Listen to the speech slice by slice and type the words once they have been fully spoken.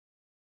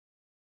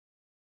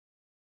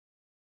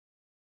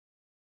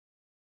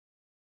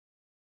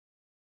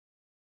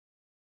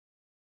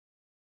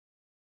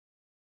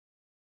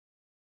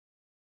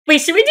Wait,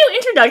 should we do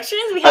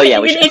introductions? We Oh, haven't yeah,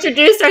 we even should.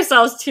 introduced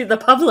ourselves to the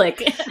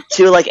public.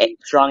 Two like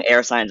strong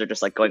air signs are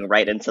just like going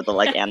right into the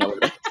like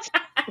analytics.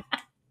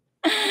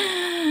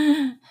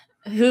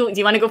 Who do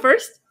you want to go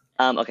first?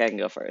 Okay, I can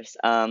go first.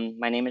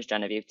 My name is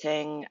Jenevieve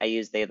Ting. I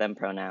use they, them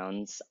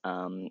pronouns.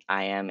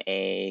 I am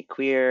a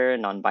queer,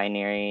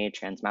 non-binary,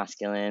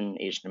 transmasculine,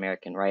 Asian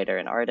American writer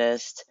and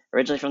artist,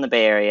 originally from the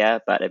Bay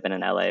Area, but I've been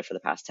in LA for the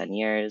past 10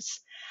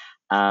 years.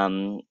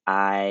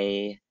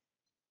 I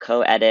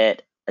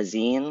co-edit a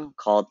zine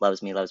called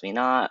Loves Me, Loves Me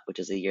Not, which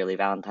is a yearly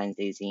Valentine's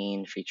Day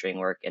zine featuring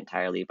work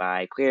entirely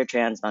by queer,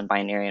 trans,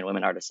 non-binary, and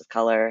women artists of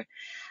color,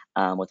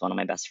 with one of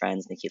my best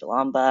friends, Nikita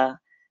Lamba.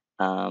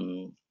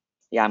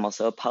 Yeah, I'm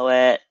also a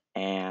poet,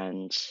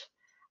 and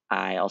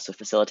I also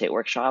facilitate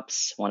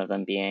workshops, one of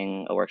them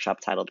being a workshop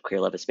titled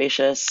Queer Love is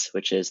Spacious,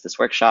 which is this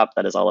workshop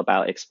that is all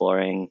about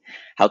exploring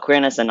how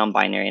queerness and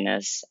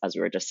non-binariness, as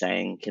we were just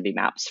saying, can be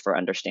maps for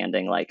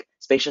understanding like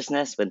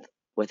spaciousness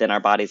within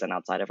our bodies and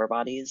outside of our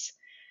bodies.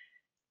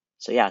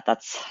 So yeah,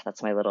 that's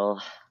my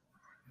little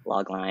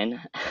log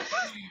line.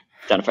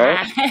 Jennifer?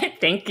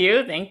 Thank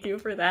you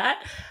for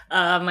that.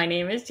 My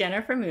name is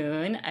Jennifer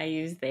Moon. I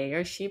use they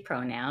or she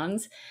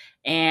pronouns.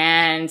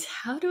 And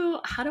how do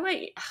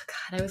I, oh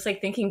God, I was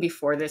like thinking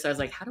before this, I was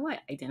like, how do I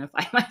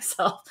identify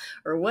myself?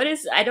 Or what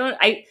is,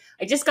 I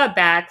just got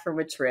back from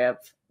a trip,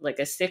 like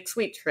a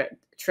 6-week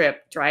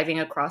trip driving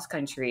across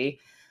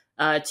country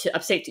to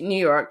upstate New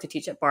York to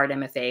teach at Bard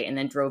MFA, and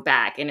then drove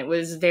back. And it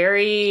was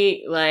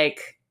very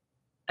like,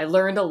 I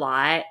learned a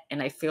lot,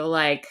 and I feel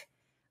like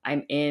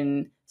I'm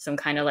in some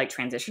kind of like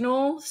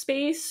transitional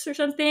space or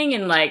something.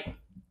 And like,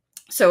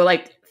 so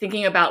like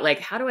thinking about like,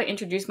 how do I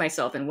introduce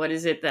myself and what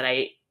is it that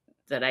I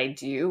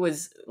do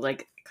was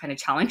like kind of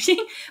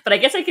challenging. But I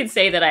guess I could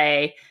say that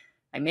I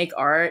make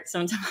art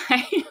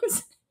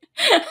sometimes,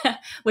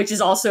 which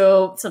is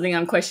also something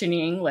I'm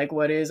questioning, like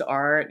what is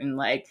art, and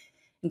like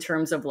in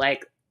terms of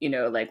like, you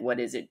know, like what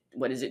is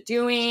it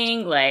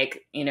doing,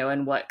 like, you know,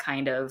 and what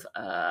kind of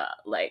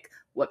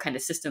what kind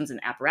of systems and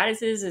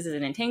apparatuses is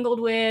it entangled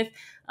with,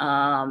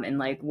 and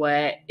like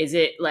what is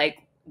it,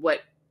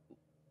 where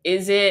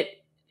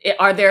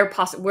are there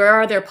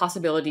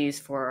possibilities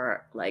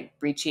for like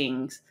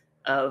breachings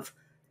of,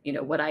 you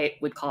know, what I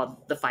would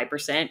call the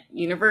 5%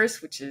 universe,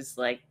 which is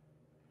like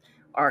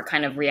our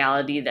kind of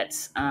reality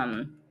that's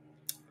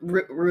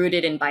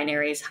rooted in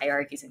binaries,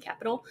 hierarchies, and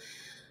capital.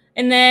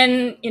 And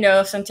then, you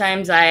know,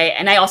 sometimes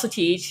I also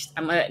teach.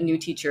 I'm a new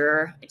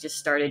teacher. I just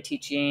started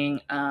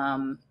teaching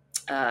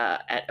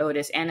at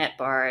Otis and at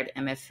Bard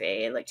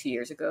MFA like 2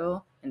 years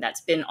ago. And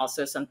that's been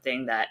also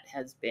something that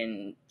has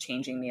been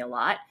changing me a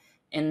lot.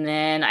 And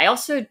then I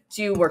also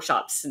do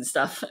workshops and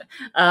stuff.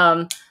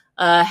 I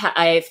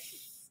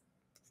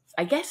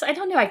guess, I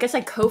don't know, I guess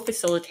I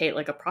co-facilitate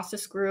like a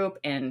process group,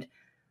 and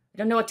I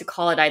don't know what to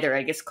call it either.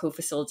 I guess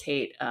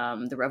co-facilitate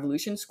the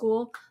Revolution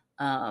School.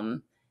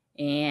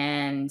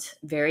 And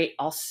very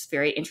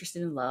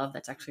interested in love.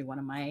 That's actually one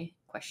of my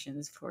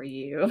questions for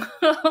you.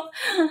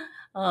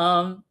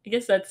 I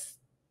guess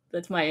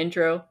that's my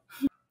intro.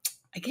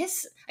 I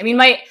guess, I mean,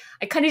 I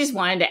kind of just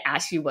wanted to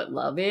ask you what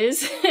love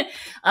is,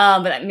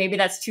 but maybe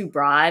that's too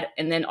broad.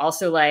 And then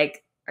also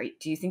like,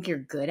 do you think you're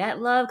good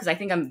at love? Because I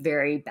think I'm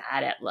very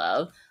bad at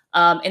love.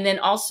 And then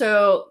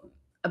also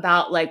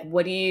about like,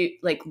 what do you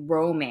like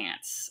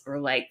romance, or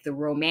like the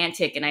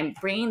romantic? And I'm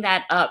bringing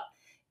that up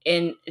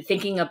in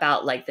thinking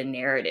about like the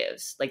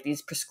narratives, like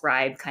these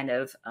prescribed kind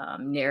of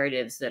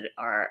narratives that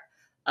are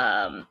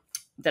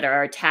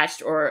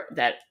attached, or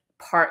that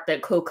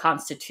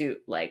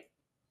co-constitute like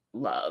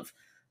love.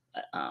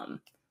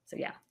 So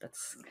yeah,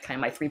 that's kind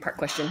of my 3-part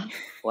question.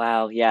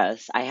 Wow,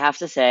 yes. I have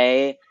to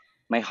say,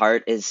 my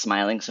heart is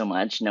smiling so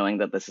much knowing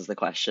that this is the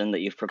question that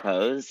you've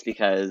proposed,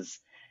 because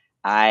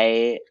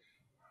I,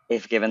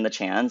 if given the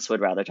chance, would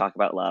rather talk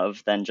about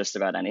love than just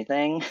about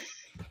anything,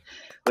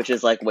 which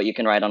is like what you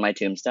can write on my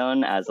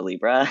tombstone as a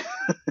Libra.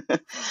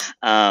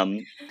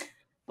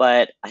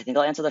 But I think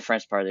I'll answer the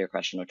first part of your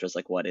question, which was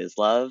like, what is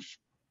love?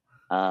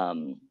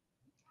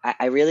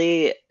 I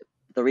really,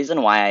 the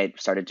reason why I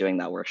started doing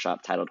that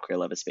workshop titled Queer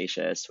Love is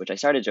Spacious, which I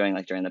started doing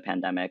like during the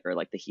pandemic, or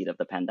like the heat of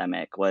the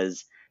pandemic,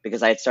 was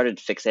because I had started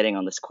fixating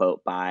on this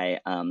quote by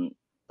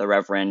the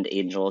Reverend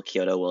Angel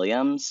Kyodo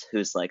Williams,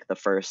 who's like the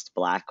first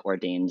Black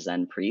ordained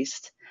Zen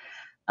priest.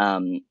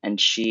 And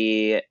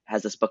she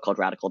has this book called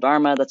Radical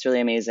Dharma that's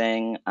really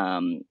amazing.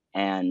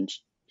 And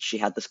she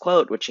had this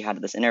quote, which she had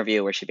in this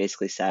interview, where she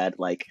basically said,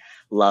 like,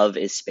 love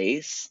is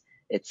space.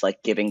 It's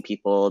like giving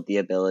people the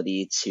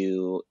ability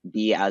to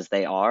be as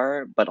they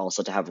are, but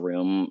also to have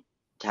room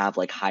to have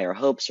like higher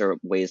hopes or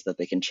ways that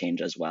they can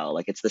change as well.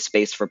 Like it's the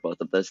space for both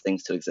of those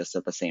things to exist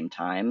at the same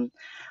time.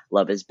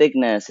 Love is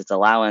bigness, it's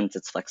allowance,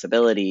 it's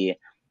flexibility.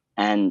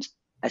 And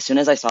as soon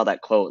as I saw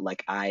that quote,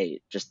 like I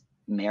just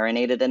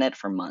marinated in it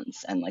for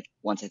months. And like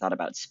once I thought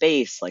about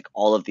space, like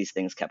all of these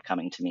things kept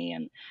coming to me.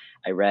 And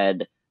I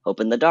read Hope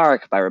in the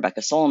Dark by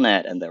Rebecca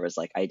Solnit, and there was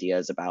like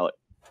ideas about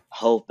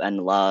hope and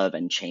love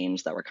and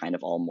change that were kind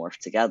of all morphed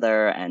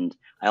together. And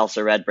I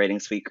also read Braiding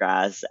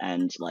Sweetgrass,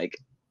 and like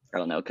I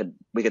don't know,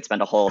 we could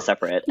spend a whole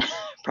separate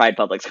Pride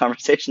Publics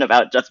conversation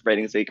about just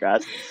braiding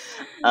sweetgrass.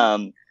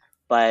 Um,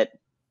 but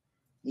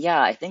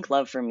yeah, I think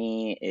love for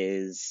me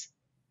is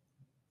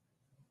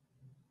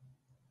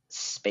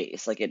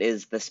space. Like it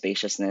is the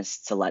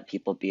spaciousness to let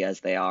people be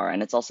as they are.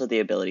 And it's also the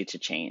ability to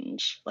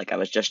change. Like I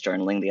was just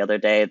journaling the other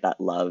day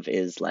that love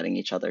is letting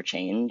each other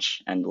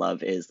change and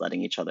love is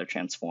letting each other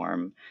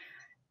transform.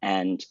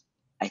 And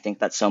I think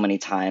that so many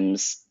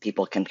times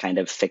people can kind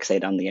of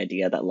fixate on the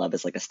idea that love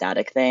is like a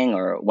static thing,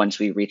 or once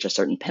we reach a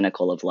certain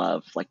pinnacle of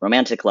love, like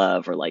romantic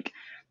love, or like,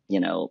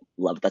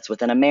 love that's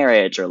within a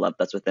marriage, or love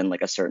that's within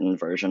like a certain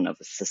version of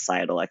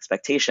societal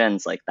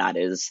expectations, like that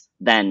is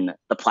then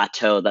the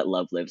plateau that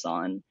love lives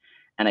on.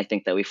 And I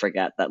think that we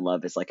forget that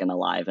love is like an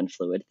alive and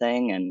fluid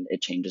thing, and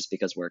it changes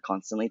because we're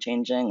constantly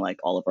changing. Like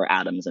all of our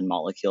atoms and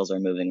molecules are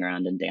moving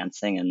around and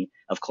dancing, and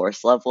of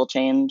course, love will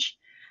change.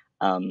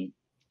 Um,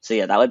 so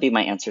yeah, that would be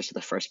my answers to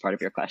the first part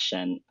of your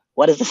question.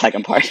 What is the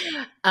second part?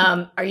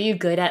 Are you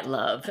good at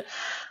love?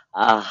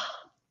 Uh,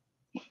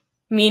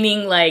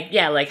 Meaning like,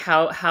 yeah, like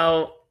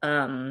how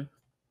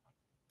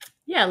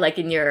yeah, like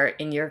in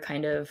your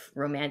kind of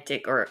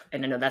romantic, or I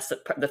don't know, that's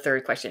the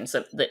third question.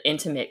 So the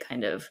intimate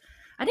kind of,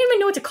 I don't even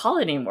know what to call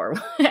it anymore.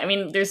 I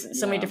mean, there's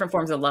so many yeah, different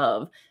forms of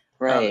love.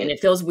 And right. it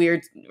feels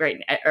weird, right?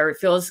 Or it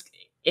feels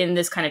in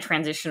this kind of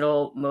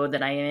transitional mode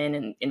that I'm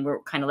in, and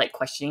we're kind of like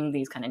questioning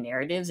these kind of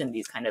narratives and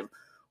these kind of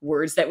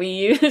words that we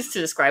use to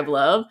describe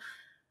love.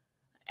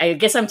 I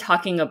guess I'm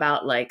talking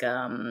about like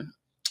a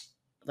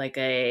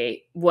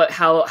what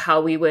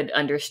how we would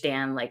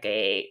understand like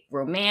a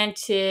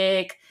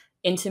romantic,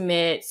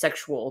 intimate,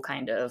 sexual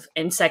kind of,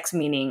 and sex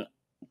meaning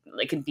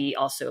like could be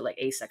also like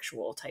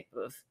asexual type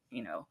of,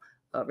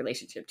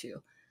 relationship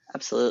too.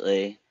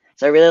 Absolutely.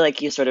 So I really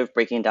like you sort of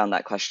breaking down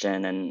that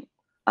question and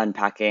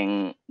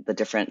unpacking the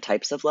different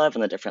types of love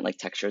and the different like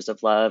textures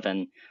of love,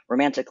 and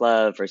romantic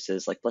love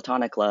versus like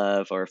platonic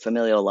love or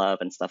familial love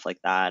and stuff like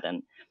that.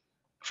 And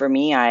for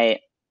me, I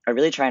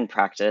really try and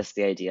practice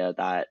the idea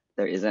that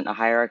there isn't a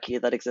hierarchy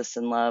that exists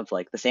in love.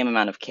 Like the same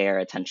amount of care,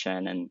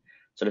 attention, and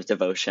sort of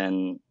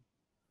devotion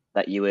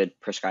that you would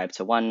prescribe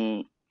to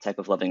one type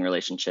of loving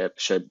relationship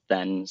should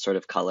then sort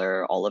of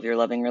color all of your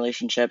loving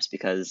relationships,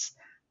 because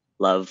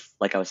love,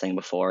 like I was saying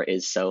before,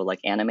 is so like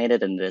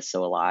animated and it is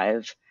so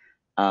alive.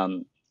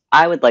 Um,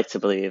 I would like to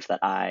believe that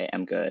I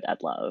am good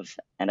at love,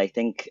 and I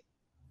think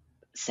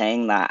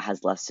saying that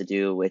has less to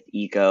do with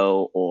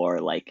ego or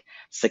like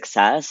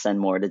success and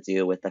more to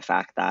do with the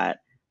fact that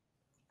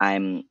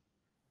I'm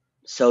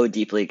so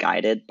deeply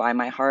guided by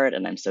my heart,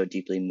 and I'm so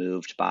deeply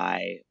moved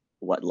by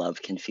what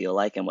love can feel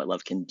like and what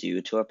love can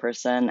do to a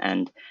person.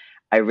 And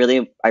I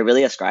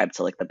really ascribe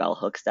to like the bell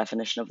hooks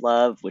definition of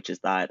love, which is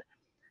that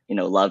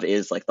love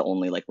is like the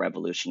only like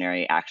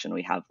revolutionary action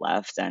we have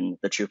left, and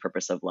the true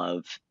purpose of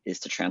love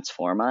is to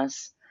transform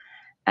us.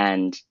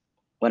 And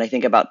when I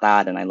think about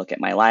that and I look at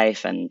my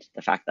life and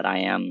the fact that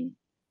I am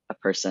a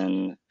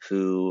person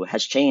who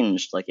has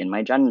changed, like in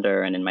my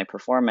gender and in my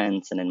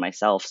performance and in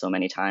myself so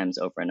many times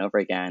over and over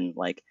again,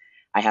 like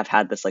I have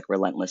had this like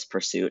relentless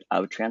pursuit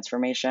of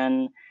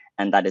transformation.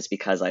 And that is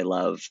because I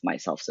love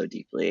myself so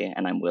deeply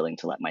and I'm willing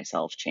to let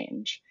myself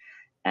change.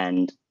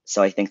 And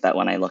so I think that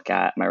when I look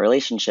at my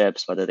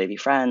relationships, whether they be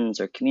friends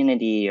or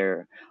community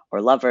or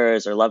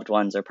lovers or loved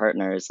ones or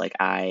partners, like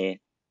I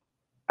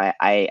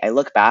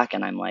look back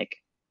and I'm like,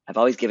 I've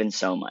always given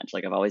so much.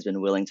 Like I've always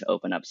been willing to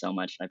open up so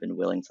much. And I've been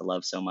willing to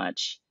love so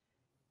much,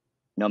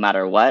 no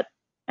matter what.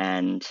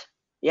 And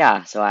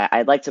yeah, so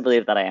I'd like to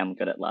believe that I am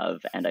good at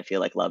love, and I feel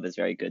like love is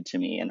very good to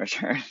me in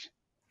return.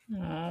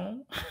 Aw.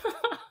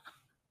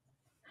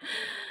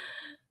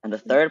 And the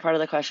third part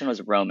of the question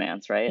was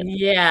romance, right?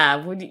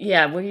 Yeah. What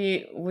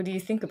do you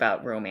think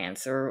about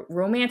romance, or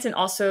romance, and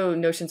also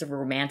notions of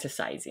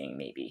romanticizing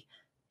maybe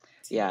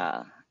too?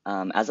 Yeah.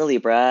 As a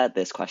Libra,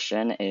 this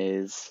question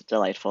is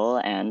delightful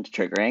and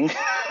triggering.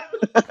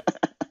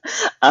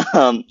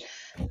 um,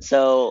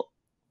 so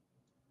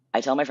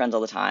I tell my friends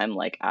all the time,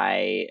 like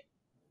I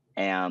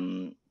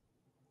am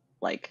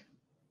like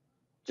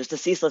just a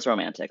ceaseless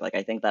romantic. Like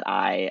I think that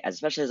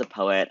especially as a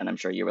poet, and I'm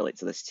sure you relate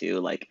to this too,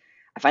 like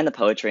I find the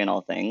poetry in all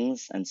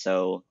things. And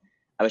so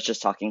I was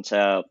just talking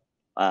to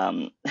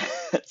um,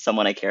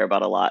 someone I care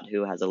about a lot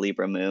who has a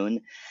Libra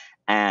moon,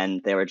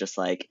 and they were just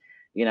like,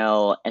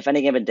 if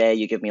any given day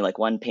you give me like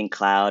one pink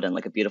cloud and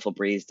like a beautiful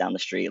breeze down the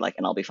street, like,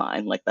 and I'll be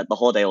fine. Like that, the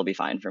whole day will be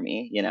fine for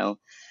me.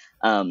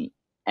 Um,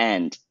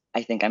 and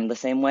I think I'm the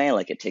same way.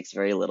 Like it takes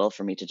very little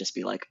for me to just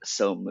be like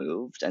so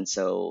moved and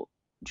so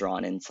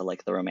drawn into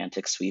like the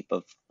romantic sweep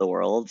of the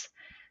world.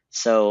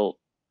 So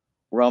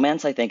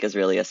romance, I think, is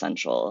really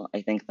essential.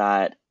 I think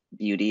that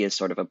beauty is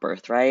sort of a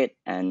birthright,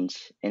 and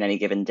in any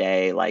given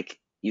day, like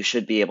you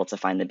should be able to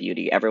find the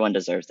beauty. Everyone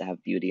deserves to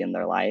have beauty in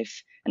their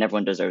life, and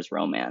everyone deserves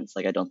romance.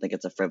 Like I don't think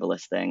it's a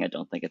frivolous thing. I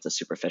don't think it's a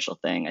superficial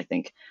thing. I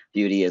think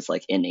beauty is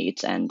like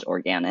innate and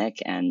organic,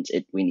 and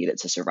we need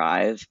it to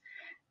survive.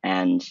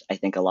 And I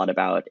think a lot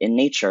about in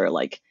nature,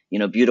 like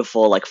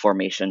beautiful like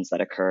formations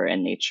that occur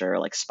in nature,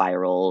 like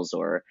spirals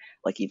or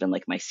like even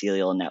like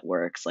mycelial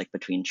networks like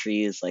between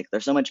trees. Like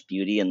there's so much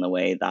beauty in the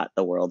way that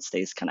the world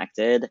stays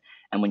connected.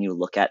 And when you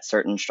look at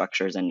certain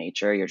structures in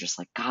nature, you're just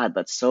like, God,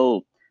 that's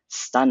so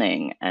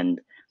stunning. And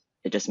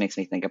it just makes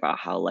me think about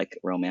how like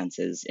romance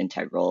is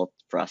integral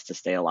for us to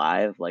stay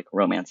alive. Like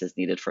romance is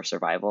needed for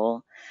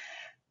survival.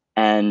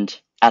 And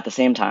at the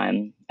same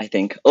time, I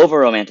think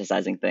over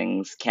romanticizing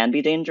things can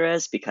be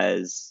dangerous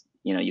because,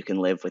 you can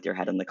live with your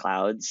head in the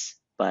clouds.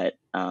 But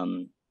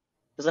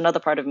there's another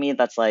part of me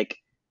that's like,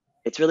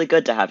 it's really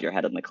good to have your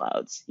head in the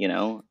clouds.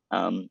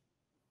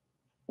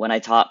 When I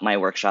taught my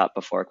workshop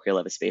before Queer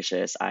Love is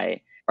Spacious,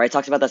 I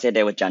talked about this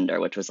idea with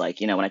gender, which was like,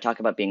 when I talk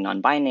about being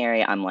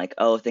non-binary, I'm like,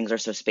 oh, things are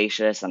so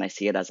spacious, and I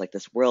see it as like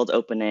this world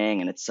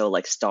opening, and it's so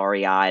like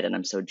starry-eyed, and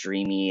I'm so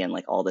dreamy, and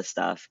like all this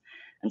stuff.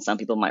 And some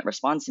people might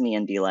respond to me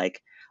and be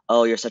like,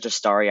 oh, you're such a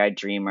starry-eyed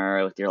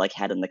dreamer with your like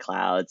head in the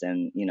clouds,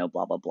 and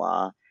blah blah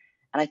blah.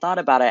 And I thought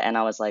about it, and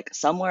I was like,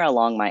 somewhere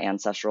along my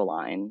ancestral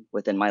line,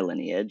 within my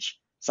lineage,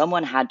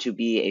 someone had to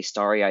be a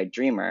starry-eyed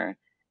dreamer,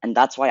 and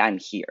that's why I'm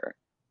here.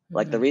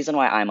 Like the Mm-hmm. reason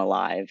why I'm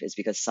alive is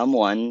because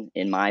someone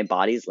in my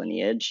body's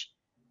lineage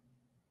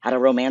had a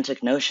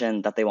romantic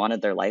notion that they wanted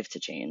their life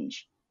to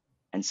change.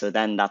 And so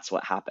then that's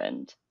what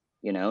happened.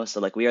 So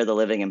like we are the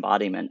living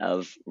embodiment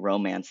of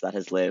romance that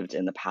has lived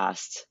in the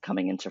past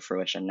coming into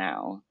fruition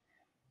now.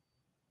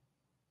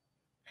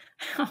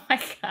 Oh my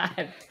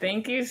God.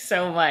 Thank you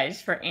so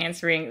much for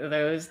answering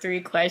those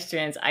three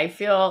questions. I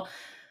feel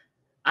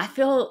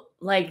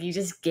like you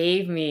just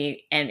gave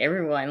me and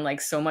everyone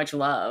like so much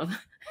love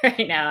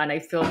right now. And I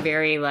feel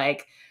very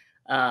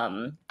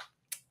um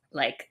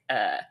like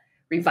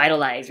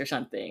revitalized or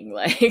something.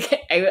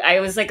 Like I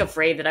was like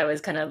afraid that I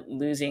was kind of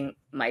losing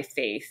my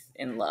faith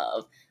in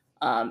love.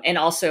 And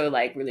also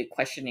like really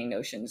questioning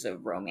notions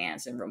of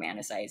romance and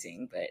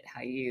romanticizing, but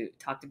how you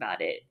talked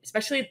about it,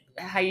 especially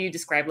how you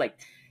described like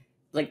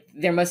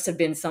there must have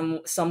been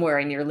somewhere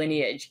in your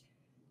lineage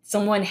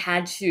someone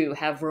had to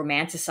have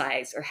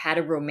romanticized or had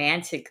a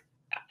romantic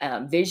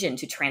vision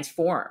to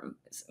transform,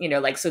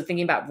 like, so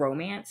thinking about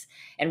romance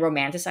and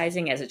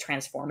romanticizing as a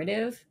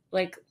transformative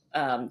like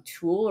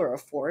tool or a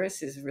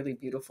force is really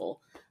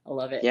beautiful. I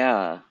love it.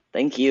 Yeah,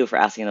 thank you for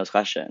asking those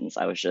questions.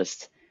 I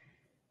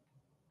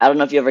don't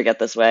know if you ever get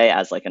this way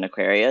as like an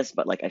Aquarius,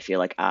 but like I feel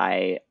like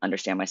I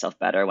understand myself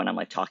better when I'm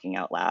like talking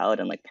out loud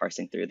and like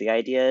parsing through the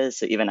ideas.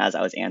 So even as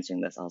I was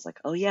answering this, I was like,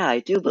 oh yeah, I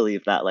do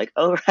believe that. Like,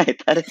 oh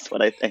right, that is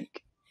what I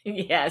think.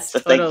 Yes, So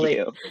thank totally.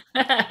 you.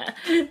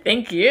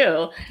 Thank you.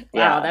 Wow,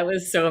 Yeah, that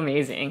was so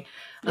amazing.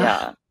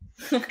 yeah.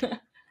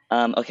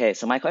 Okay,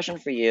 so my question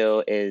for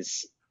you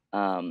is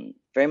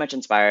very much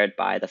inspired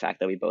by the fact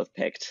that we both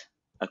picked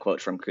a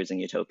quote from Cruising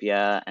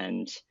Utopia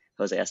and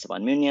José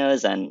Esteban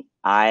Muñoz, and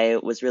I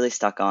was really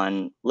stuck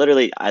on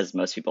literally, as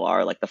most people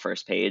are, like the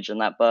first page in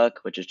that book,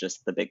 which is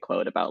just the big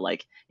quote about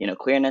like,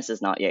 queerness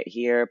is not yet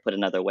here. Put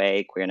another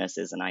way, queerness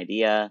is an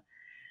idea.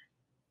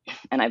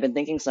 And I've been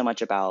thinking so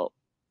much about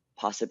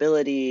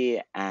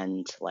possibility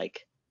and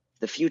like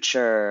the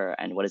future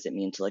and what does it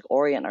mean to like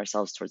orient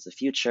ourselves towards the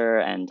future.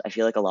 And I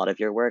feel like a lot of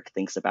your work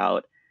thinks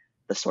about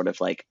the sort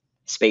of like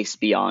space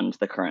beyond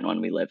the current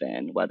one we live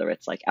in, whether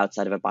it's like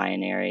outside of a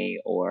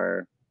binary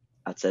or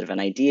outside of an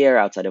idea or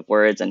outside of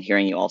words. And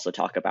hearing you also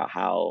talk about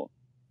how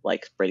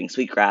like Braiding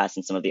Sweetgrass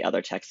and some of the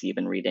other texts you've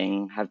been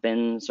reading have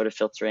been sort of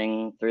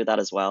filtering through that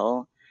as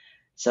well.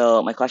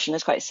 So my question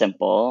is quite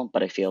simple,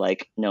 but I feel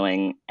like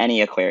knowing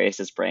any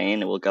Aquarius's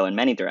brain, it will go in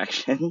many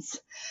directions.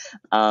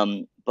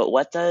 But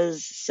what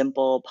does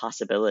simple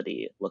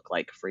possibility look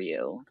like for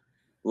you?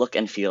 Look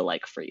and feel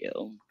like for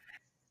you?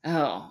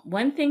 Oh,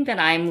 one thing that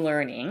I'm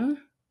learning,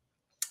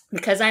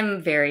 because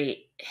I'm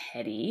very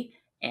heady,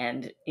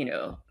 and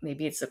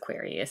maybe it's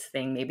Aquarius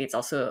thing, maybe it's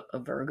also a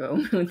Virgo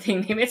moon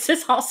thing, maybe it's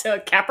just also a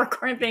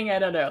Capricorn thing, I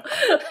don't know.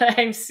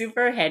 I'm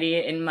super heady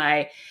in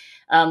my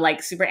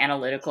like super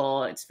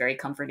analytical. It's very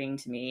comforting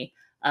to me.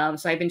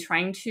 So I've been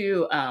trying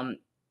to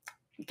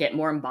get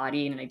more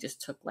embodied, and I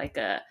just took like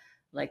a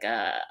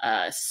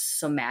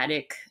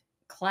somatic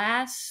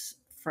class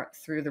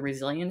through the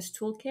resilience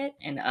toolkit,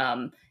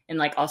 and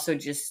like also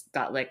just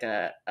got like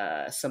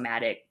a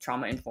somatic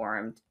trauma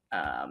informed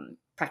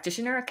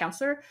practitioner, a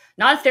counselor,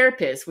 not a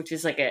therapist, which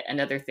is like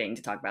another thing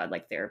to talk about,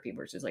 like therapy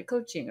versus like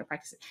coaching or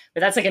practice, but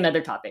that's like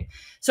another topic.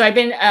 So I've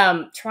been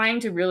trying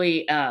to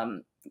really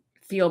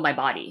feel my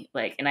body,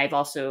 like, and I'm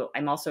also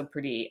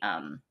pretty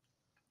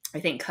I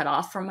think cut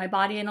off from my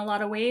body in a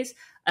lot of ways.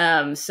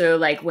 So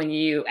like when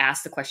you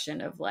ask the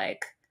question of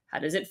like, how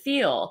does it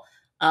feel?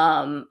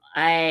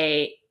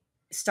 I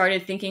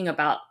started thinking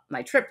about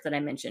my trip that I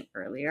mentioned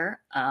earlier.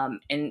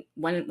 And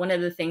one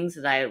of the things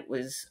that I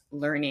was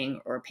learning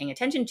or paying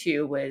attention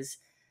to was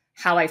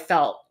how I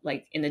felt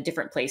like in the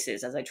different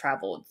places as I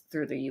traveled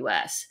through the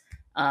US,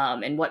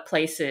 and what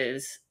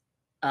places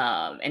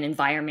and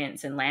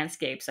environments and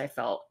landscapes I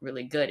felt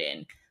really good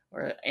in,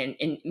 or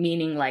in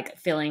meaning like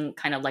feeling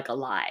kind of like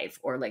alive,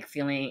 or like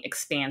feeling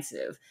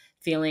expansive,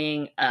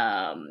 feeling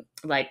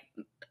like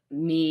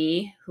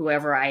me,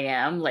 whoever I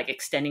am, like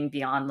extending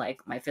beyond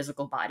like my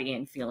physical body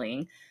and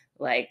feeling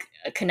like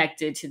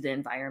connected to the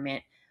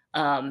environment.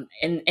 And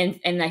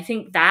I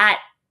think that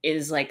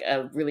is like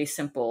a really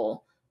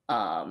simple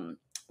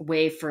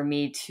way for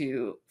me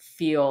to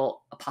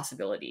feel a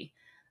possibility.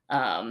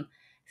 Um,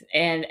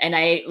 and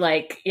I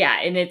like, yeah,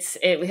 and it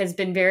has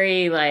been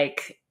very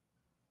like,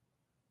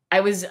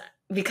 I was,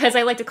 because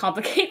I like to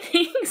complicate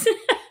things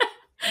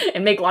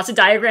and make lots of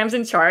diagrams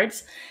and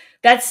charts.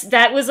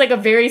 That was like a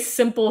very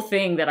simple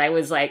thing that I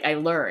was like, I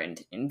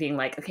learned in being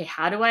like, okay,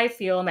 how do I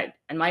feel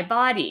in my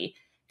body?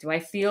 Do I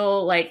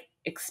feel like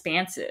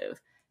expansive?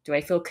 Do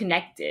I feel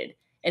connected?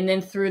 And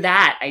then through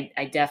that,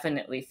 I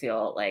definitely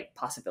feel like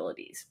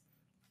possibilities.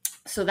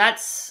 So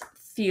that's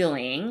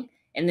feeling.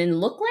 And then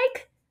look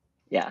like?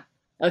 Yeah.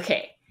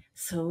 Okay.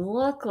 So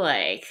look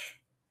like.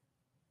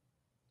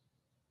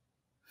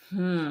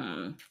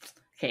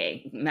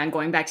 Okay, I'm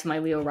going back to my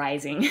Leo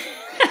rising.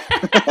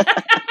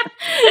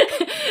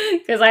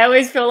 Because I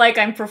always feel like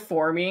I'm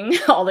performing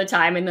all the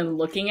time and then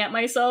looking at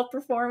myself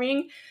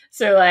performing.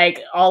 So,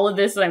 like, all of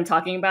this that I'm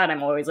talking about,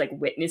 I'm always like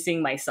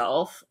witnessing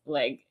myself,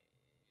 like,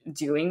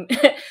 doing,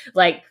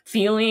 like,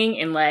 feeling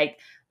and like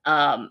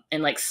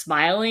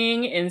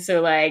smiling. And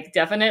so, like,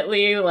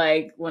 definitely,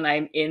 like, when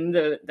I'm in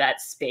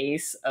that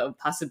space of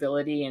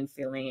possibility and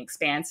feeling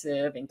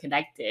expansive and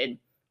connected,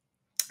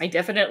 I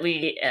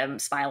definitely am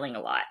smiling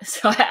a lot.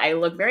 So I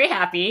look very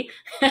happy.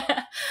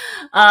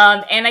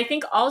 And I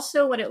think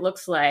also what it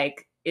looks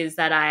like is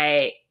that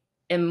I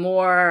am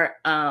more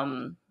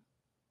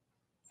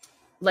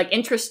like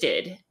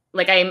interested.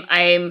 Like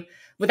I'm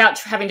without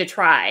having to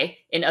try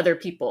in other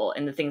people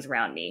and the things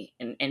around me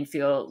and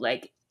feel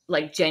like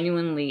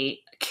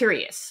genuinely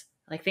curious.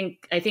 I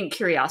think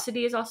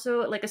curiosity is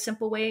also like a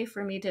simple way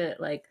for me to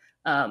like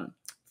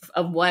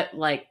of what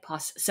like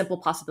simple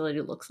possibility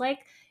looks like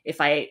if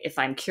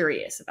I'm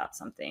curious about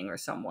something or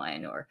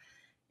someone or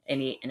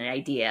an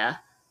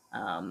idea.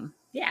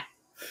 Yeah.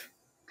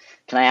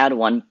 Can I add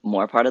one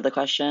more part of the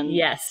question?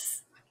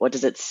 Yes. What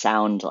does it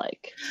sound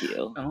like to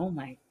you? Oh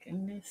my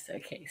goodness.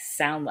 Okay.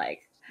 Sound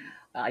like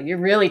you're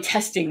really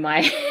testing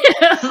my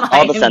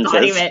All my the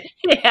senses. embodiment.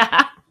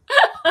 Yeah.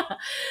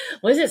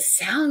 What does it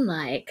sound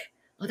like?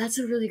 Oh, that's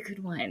a really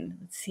good one.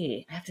 Let's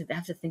see. I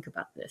have to think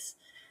about this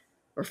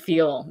or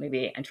feel.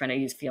 Maybe I'm trying to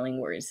use feeling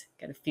words.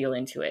 Got to feel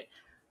into it.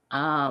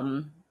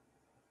 Um,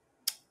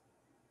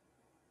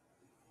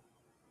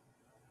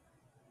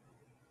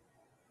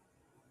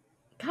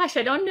 Gosh,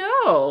 I don't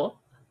know.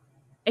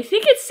 I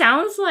think it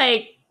sounds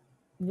like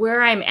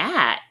where I'm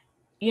at.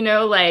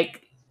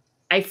 Like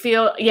I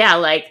feel, yeah,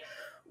 like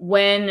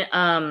when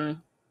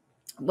um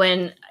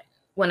when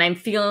when I'm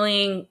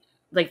feeling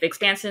like the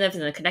expansiveness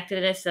and the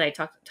connectedness that I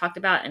talked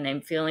about, and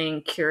I'm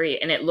feeling curious,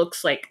 and it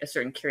looks like a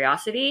certain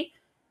curiosity.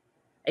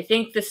 I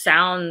think it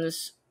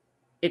sounds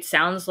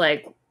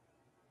like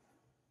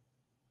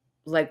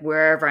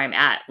wherever I'm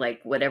at,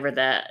 like whatever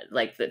the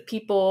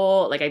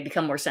people, like I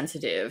become more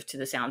sensitive to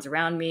the sounds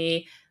around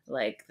me,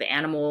 like the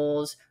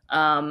animals.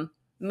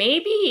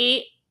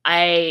 Maybe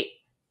I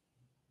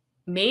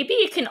maybe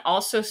it can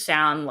also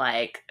sound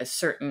like a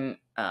certain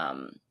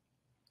I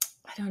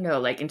don't know,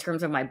 like in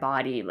terms of my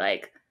body,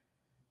 like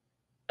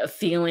a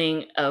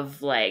feeling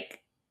of like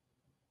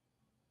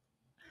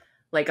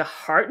a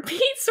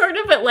heartbeat sort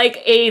of, but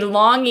like a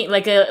longing,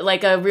 like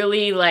a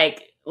really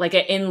like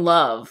a in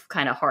love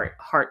kind of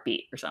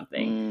heartbeat or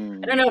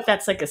something. I don't Mm, know if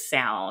that's like a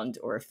sound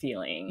or a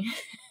feeling.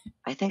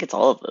 I think it's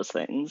all of those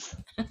things.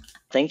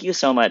 Thank you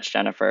so much,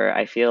 Jennifer.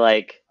 I feel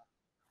like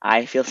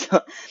I feel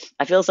so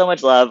I feel so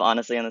much love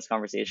honestly in this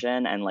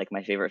conversation, and like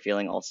my favorite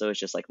feeling also is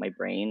just like my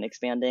brain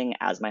expanding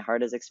as my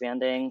heart is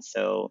expanding.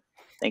 So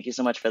thank you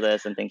so much for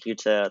this, and thank you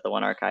to the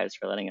One Archives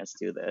for letting us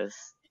do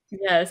this.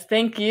 Yes,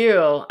 thank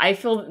you. I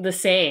feel the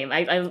same.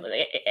 Like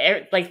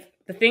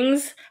the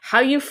things, how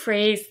you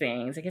phrase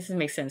things. I guess it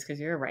makes sense because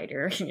you're a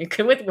writer and you're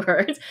good with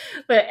words.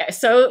 But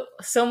so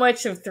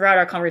much of throughout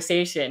our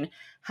conversation,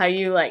 how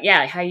you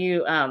how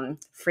you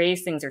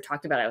phrase things or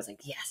talked about it, I was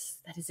like, yes,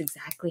 that is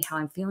exactly how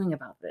I'm feeling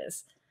about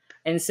this.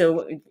 And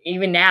so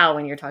even now,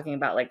 when you're talking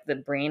about like the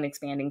brain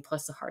expanding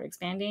plus the heart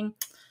expanding,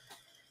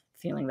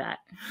 feeling that.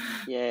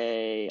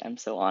 Yay, I'm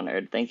so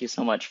honored. Thank you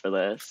so much for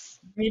this.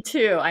 Me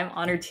too. I'm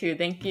honored too.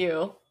 Thank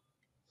you.